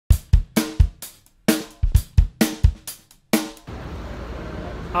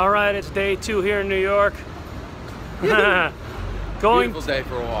All right, it's day 2 here in New York. Beautiful day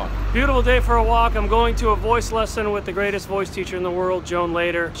for a walk. Beautiful day for a walk. I'm going to a voice lesson with the greatest voice teacher in the world, Joan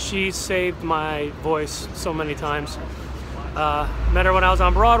Lader. She saved my voice so many times. Met her when I was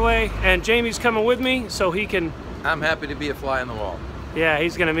on Broadway, and Jamie's coming with me so he can... I'm happy to be a fly on the wall. Yeah,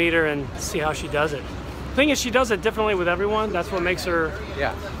 he's gonna meet her and see how she does it. The thing is, she does it differently with everyone. That's what makes her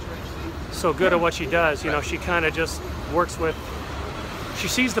so good at what she does. You know, she kind of just works with... She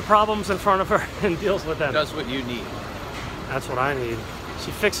sees the problems in front of her and deals with them. Does what you need. That's what I need.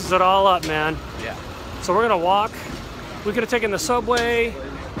 She fixes it all up, man. Yeah. So we're gonna walk. We could have taken the subway.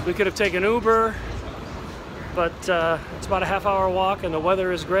 We could have taken Uber. But it's about a half-hour walk, and the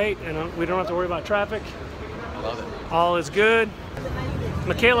weather is great, and we don't have to worry about traffic. Love it. All is good.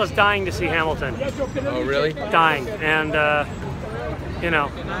 Michaela's dying to see Hamilton. Oh, really? Dying, and you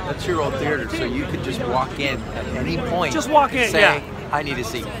know. That's your old theater, so you could just walk in at any point. Just walk in, say, yeah. I need a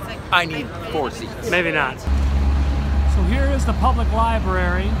seat. I need 4 seats. Maybe not. So here is the public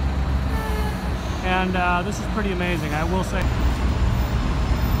library, and this is pretty amazing, I will say.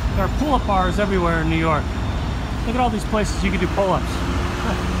 There are pull-up bars everywhere in New York. Look at all these places you can do pull-ups.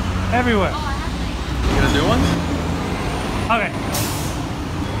 Everywhere. You gonna do one? Okay.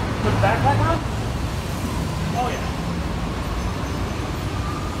 Put the backpack on? Oh yeah.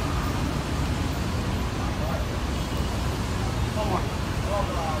 One more.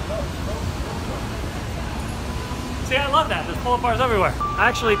 See, I love that. There's pull-up bars everywhere. I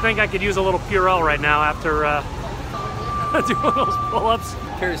actually think I could use a little Purell right now after doing those pull-ups.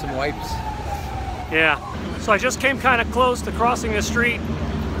 Carry some wipes. Yeah. So I just came kind of close to crossing the street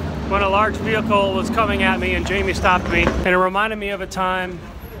when a large vehicle was coming at me, and Jamie stopped me. And it reminded me of a time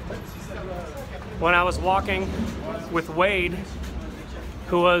when I was walking with Wade,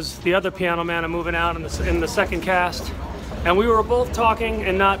 who was the other piano man I'm moving out in the second cast. And we were both talking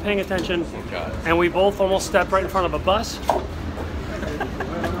and not paying attention. And we both almost stepped right in front of a bus.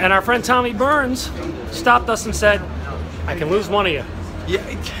 And our friend Tommy Burns stopped us and said, I can lose one of you. Yeah.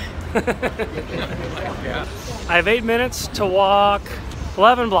 I have 8 minutes to walk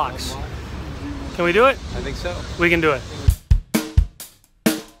 11 blocks. Can we do it? I think so. We can do it.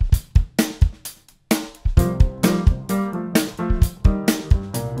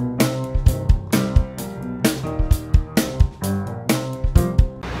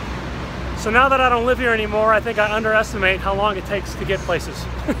 So now that I don't live here anymore, I think I underestimate how long it takes to get places.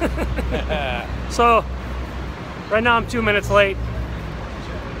 So right now I'm 2 minutes late,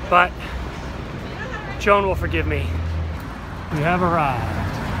 but Joan will forgive me. We have arrived.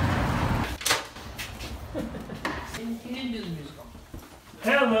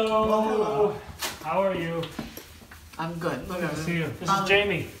 Hello. How are you? I'm good. Good to see you. This is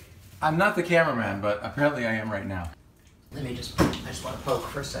Jamie. I'm not the cameraman, but apparently I am right now. Let me just, I just want to poke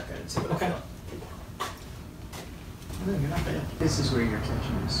for a second and see what I feel. No, you're not bad. This is where your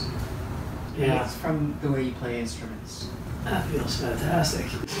attention is. Yeah. It's from the way you play instruments. That feels fantastic.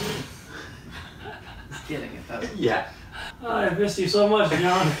 Just getting it though. Yeah. Oh, I missed you so much,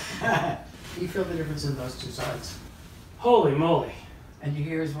 John. Do you feel the difference in those 2 sides? Holy moly. And you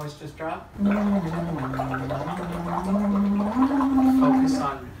hear his voice just drop? Focus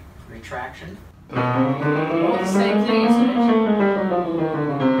on retraction. All the same thing, isn't it?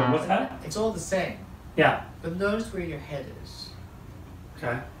 What's that? It's all the same. Yeah. But notice where your head is.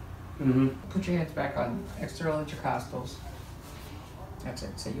 Okay. Mm-hmm. Put your hands back on external intercostals. That's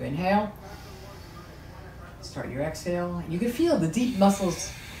it. So you inhale. Start your exhale. You can feel the deep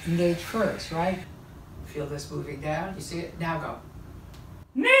muscles engage first, right? Feel this moving down. You see it? Now go.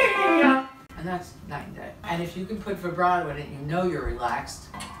 And that's night and day. And if you can put vibrato in it, you know you're relaxed.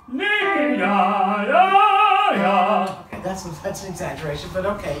 Okay, that's an exaggeration, but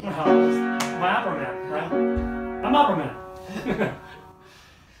okay. My opera man, right? I'm opera man.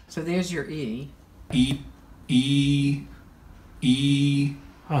 So there's your E. E.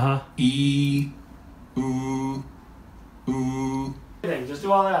 Uh-huh. E. Ooh. Ooh. Just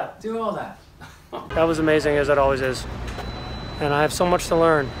do all that. Do all that. That was amazing, as it always is. And I have so much to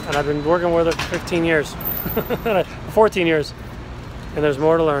learn. And I've been working with her for 15 years. 14 years. And there's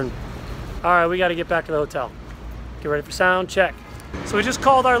more to learn. All right, we got to get back to the hotel. Get ready for sound check. So we just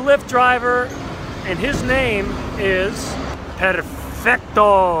called our Lyft driver, and his name is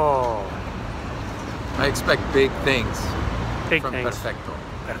Perfecto. I expect big things. Big from things. Perfecto.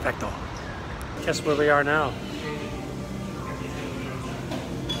 Perfecto. Guess where we are now.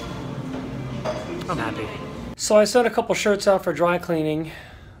 I'm happy. So I sent a couple shirts out for dry cleaning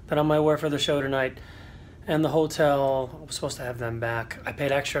that I might wear for the show tonight. And the hotel was supposed to have them back. I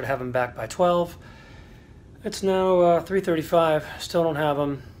paid extra to have them back by 12. It's now 3:35, still don't have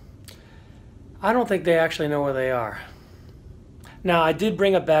them. I don't think they actually know where they are. Now, I did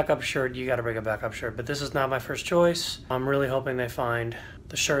bring a backup shirt. You gotta bring a backup shirt, but this is not my first choice. I'm really hoping they find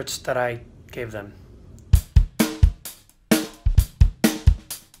the shirts that I gave them.